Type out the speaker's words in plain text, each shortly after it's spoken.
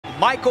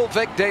Michael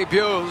Vick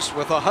debuts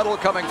with a huddle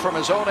coming from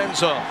his own end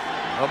zone.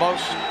 The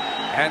most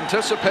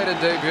anticipated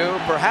debut,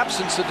 perhaps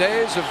since the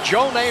days of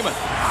Joe Namath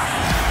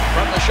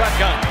from the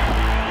shotgun.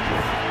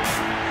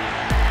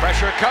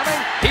 Pressure coming.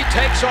 He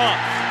takes off.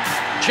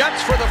 Jets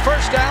for the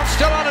first down.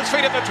 Still on his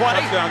feet at the 20.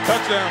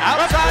 Touchdown.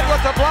 Outside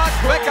with the block.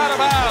 Vick out of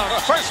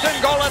bounds. First and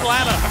goal,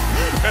 Atlanta.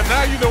 And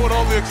now you know what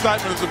all the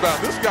excitement is about.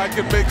 This guy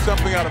can make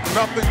something out of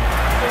nothing.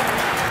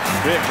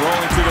 Vick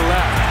rolling to the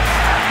left.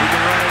 He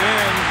can run it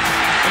in.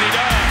 And he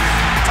does.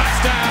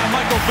 Touchdown,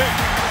 Michael Vick.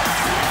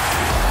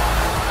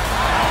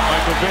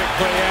 Michael Vick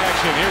play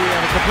action. Here we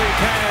have a complete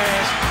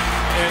pass.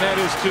 And that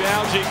is to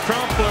Algie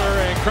Crumpler.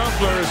 And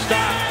Crumpler is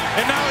stopped.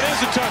 And now it is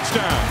a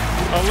touchdown.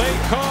 A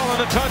late call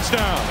and a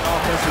touchdown.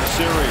 Offensive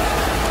series.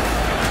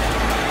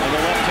 And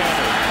the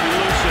left-hander.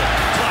 Elusive.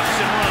 Fluffs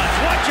and runs.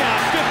 Watch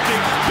out. 50.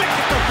 Vick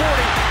at the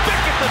 40.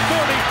 Vick at the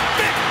 30.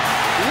 Vick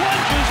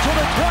lunges to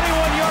the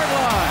 21-yard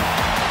line.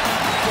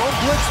 Don't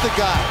blitz the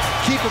guy.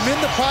 Keep him in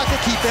the pocket.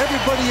 Keep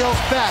everybody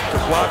else back. The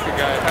blocking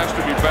guy has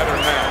to be better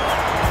than that.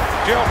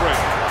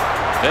 Jailbreak.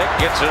 Vick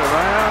gets it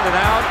around and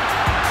out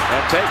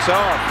and takes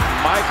off.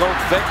 Michael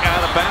Vick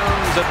out of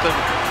bounds at the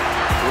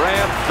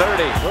Ram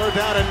 30. Third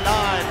down and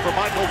 9 for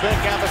Michael Vick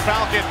and the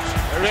Falcons.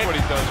 There's what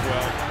he does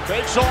well.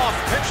 Takes off,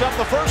 picks up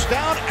the first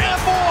down and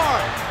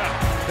more.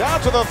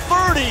 Down to the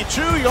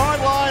 32-yard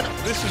line.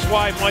 This is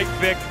why Mike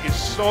Vick is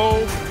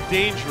so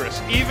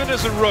dangerous, even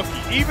as a rookie,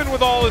 even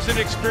with all his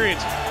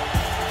inexperience.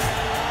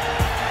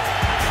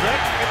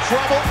 Vick in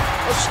trouble,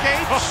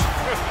 escapes,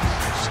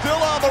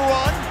 still on the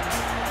run.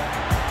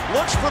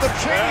 Looks for the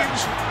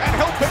change, and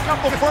he'll pick up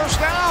the first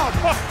down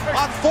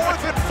on 4th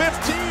and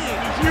 15.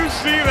 Did you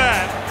see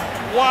that?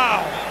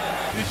 Wow.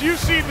 Did you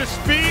see the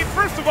speed?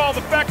 First of all,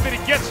 the fact that he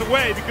gets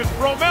away, because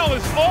Rommel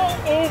is all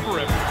over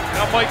him.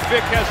 Now Mike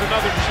Vick has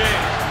another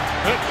chance.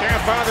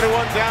 Can't find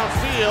anyone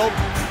downfield.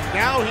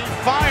 Now he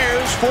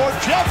fires for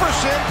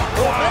Jefferson,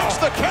 who makes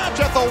the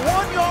catch at the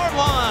 1-yard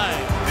line.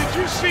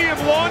 Did you see him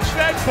launch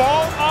that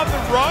ball on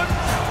the run?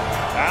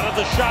 Out of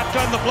the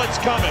shotgun, the blitz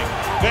coming.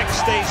 Vick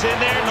stays in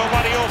there,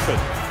 nobody open.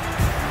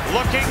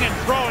 Looking and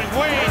throwing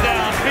way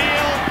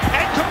downfield,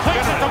 and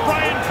complete to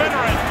Brian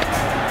Finneran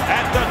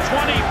at the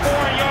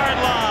 24-yard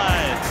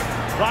line.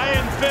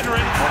 Brian Finneran.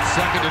 On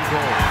 2nd and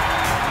goal.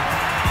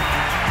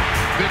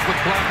 Vick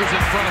with blockers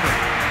in front of him.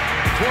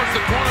 Towards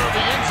the corner of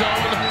the end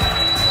zone.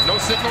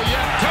 No signal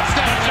yet.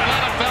 Touchdown,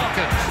 Atlanta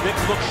Falcons. Vick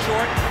looks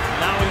short,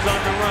 now he's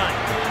on the run.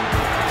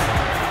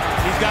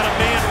 He's got a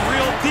man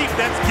real deep.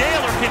 That's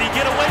Gaylor. Can he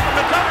get away from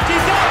the coverage? He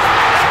does.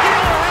 And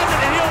Gaylor has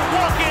it, and he'll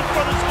walk in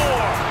for the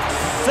score.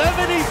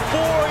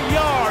 74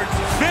 yards.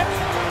 Vick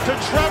to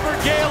Trevor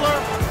Gaylor.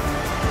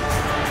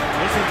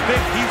 This is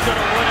Vick. He's going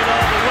to run it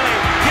all the way.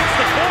 Gets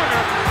the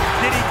corner.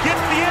 Did he get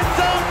the end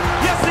zone?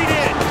 Yes, he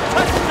did.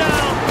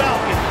 Touchdown,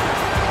 Falcons.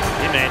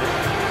 He made it.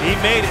 He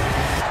made it.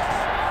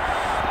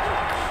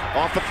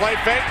 Off the play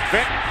fake.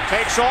 Vick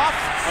takes off.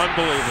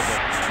 Unbelievable.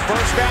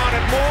 First down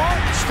and more.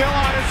 Still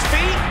on his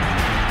feet.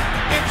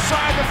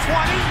 Inside the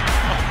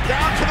 20.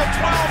 Down to the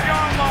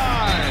 12-yard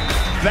line.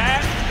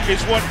 That is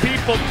what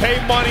people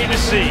pay money to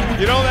see.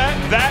 You know that?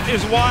 That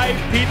is why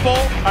people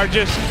are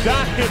just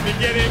dying to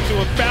get into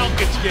a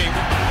Falcons game.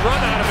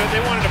 Run out of it. They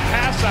wanted to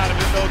pass out of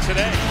it, though,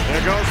 today. There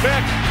goes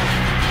Vick.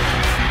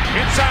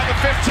 Inside the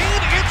 15.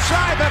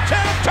 Inside the 10.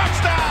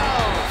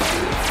 Touchdown.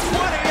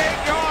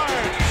 28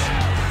 yards.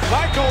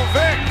 Michael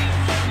Vick.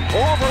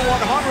 Over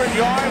 100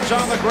 yards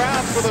on the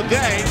ground for the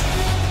day.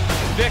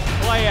 Vick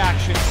play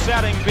action,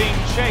 setting, being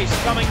chased,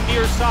 coming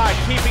near side,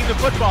 keeping the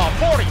football.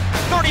 40,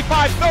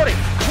 35, 30,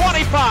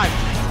 25,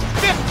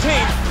 15,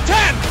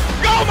 10.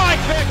 Go, Mike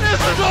Vick!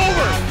 This is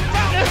over!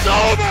 It's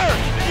over!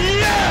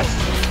 Yes!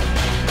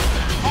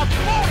 A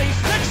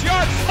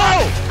 46-yard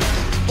throw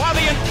by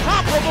the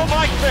incomparable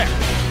Mike Vick.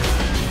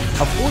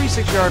 A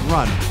 46-yard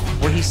run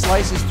where he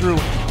slices through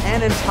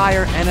an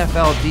entire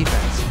NFL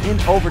defense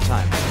in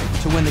overtime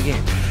to win the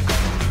game.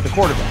 The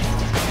quarterback.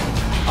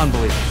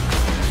 Unbelievable.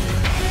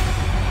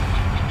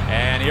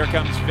 And here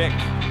comes Vick,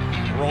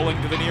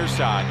 rolling to the near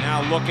side,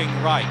 now looking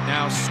right,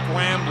 now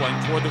scrambling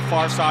toward the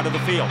far side of the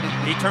field.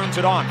 He turns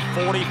it on,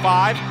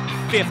 45,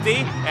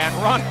 50, and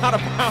run out of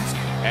bounds.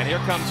 And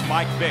here comes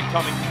Mike Vick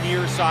coming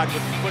near side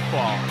with the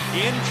football.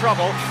 In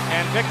trouble,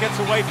 and Vick gets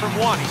away from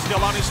one. He's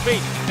still on his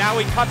feet. Now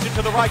he cuts it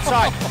to the right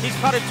side. He's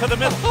cut it to the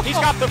middle. He's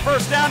got the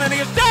first down, and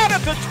he is down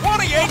at the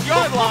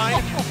 28-yard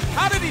line.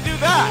 How did he do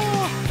that?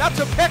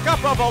 That's a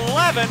pickup of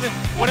 11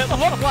 when it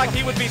looked like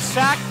he would be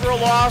sacked for a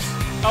loss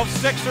of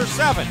 6 or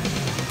 7.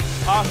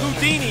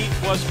 Houdini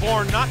was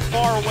born not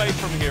far away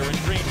from here in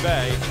Green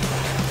Bay.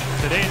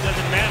 Today it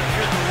doesn't matter.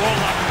 Here's the roll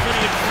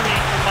opportunity of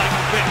 3 for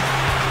Michael Vick.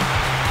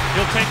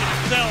 He'll take it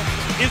himself.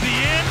 Is he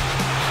in?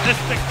 A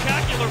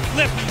spectacular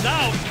flip. He's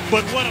out,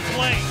 but what a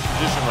play.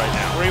 Position right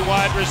now. 3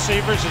 wide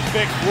receivers as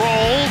Vick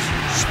rolls,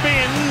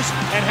 spins,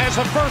 and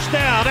has a first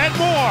down and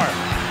more.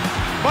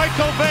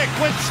 Michael Vick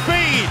with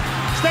speed,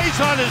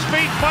 stays on his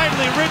feet,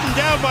 finally ridden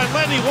down by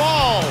Lenny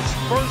Walls.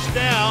 First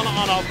down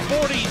on a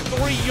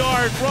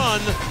 43-yard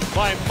run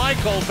by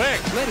Michael Vick.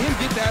 Let him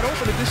get that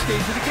open at this stage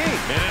of the game.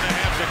 Minute and a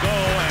half to go,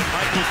 and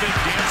Michael Vick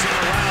dancing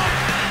around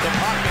the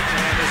pocket,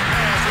 and his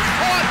pass is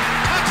caught.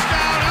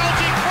 Touchdown,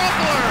 Algie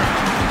Crumpler.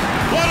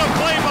 What a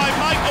play by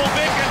Michael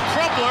Vick and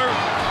Crumpler,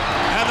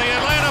 and the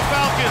Atlanta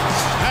Falcons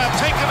have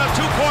taken a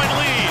 2-point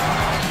lead.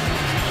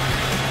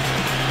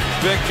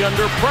 Vick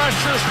under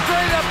pressure,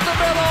 straight up the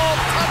middle,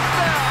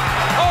 touchdown!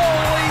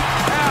 Holy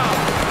cow!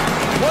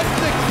 Put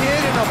the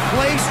kid in a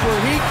place where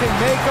he can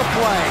make a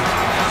play.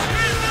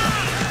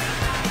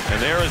 And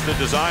there is the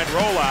design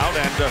rollout,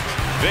 and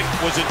Vick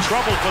was in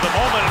trouble for the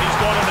moment, and he's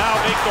going to now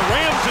make the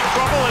Rams in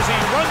trouble as he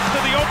runs to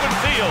the open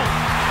field.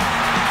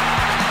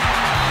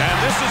 And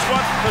this is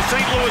what the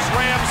St. Louis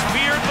Rams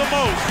feared the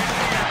most.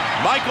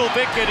 Michael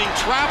Vick getting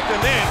trapped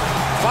and then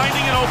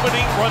finding an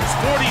opening, runs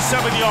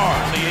 47 yards.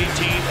 The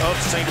 18 of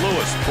St.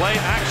 Louis. Play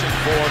action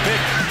for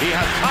Vick. He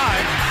has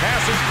time,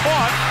 pass is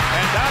caught,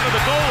 and down to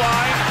the goal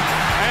line,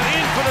 and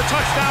in for the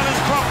touchdown is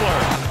Crumpler.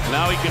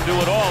 Now he can do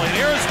it all, and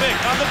here's Vick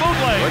on the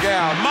bootleg. Look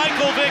out.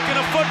 Michael Vick in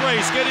a foot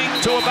race getting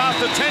to about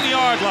the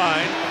 10-yard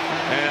line,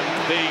 and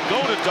they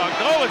go to duck.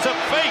 Oh, it's a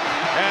fake,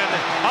 and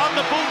on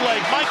the bootleg,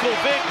 Michael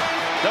Vick,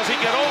 does he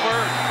get over?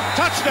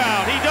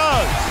 Touchdown, he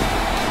does.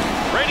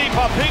 Brady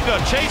Papinga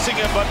chasing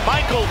him, but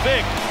Michael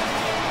Vick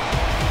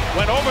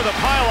went over the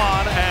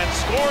pylon and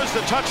scores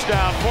the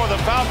touchdown for the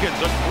Falcons.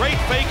 A great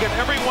fake, and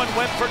everyone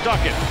went for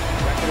Duckett.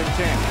 Second and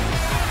 10.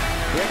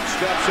 Vick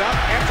steps up,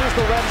 enters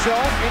the red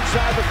zone,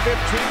 inside the 15,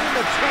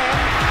 the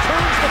 10,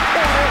 turns the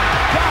corner,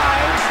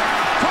 dives,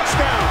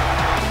 touchdown.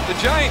 The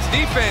Giants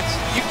defense,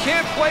 you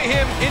can't play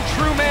him in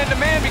true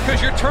man-to-man because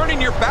you're turning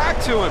your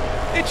back to him.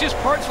 It just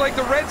parts like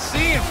the Red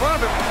Sea in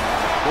front of him.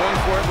 Going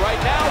for it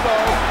right now,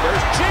 though.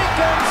 There's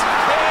Jenkins,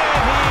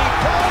 and he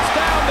pulls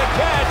down the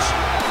catch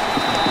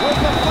with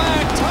the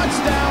flag.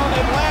 Touchdown,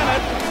 Atlanta.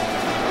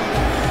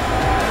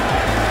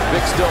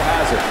 Vick still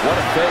has it. What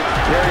a fake.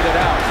 Carried it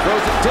out. Throws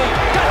it deep.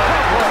 Got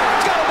Crumpler.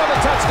 Got another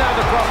touchdown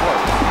to Crumpler.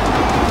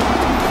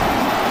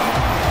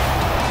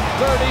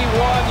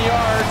 31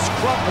 yards.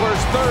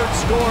 Crumpler's third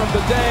score of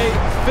the day.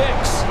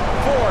 Vick's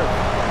fourth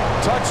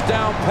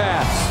touchdown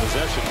pass.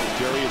 Possession with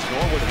Jarius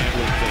Norwood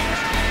handling things.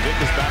 Vick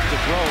is back to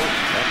throw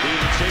and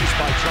being chased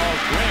by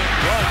Charles Grant.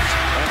 Runs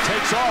and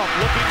takes off.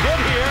 Looking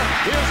good here.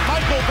 Here's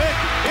Michael Vick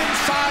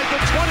inside the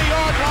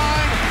 20-yard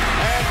line.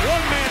 And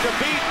one man to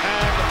beat,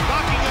 and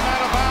knocking him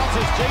out of bounds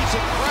is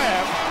Jason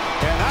Crabb.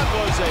 And that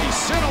was a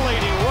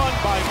scintillating run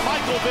by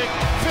Michael Vick.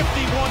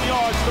 51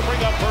 yards to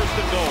bring up first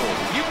and goal.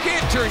 You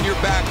can't turn your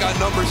back on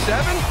number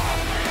 7.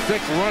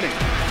 Vick running.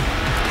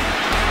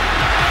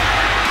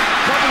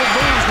 Couple of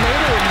moves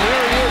later, and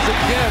there he is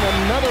again.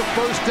 Another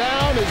first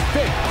down as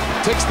Vick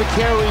takes the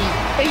carry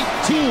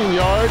 18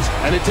 yards,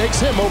 and it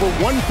takes him over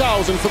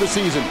 1,000 for the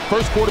season.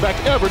 First quarterback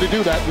ever to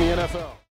do that in the NFL.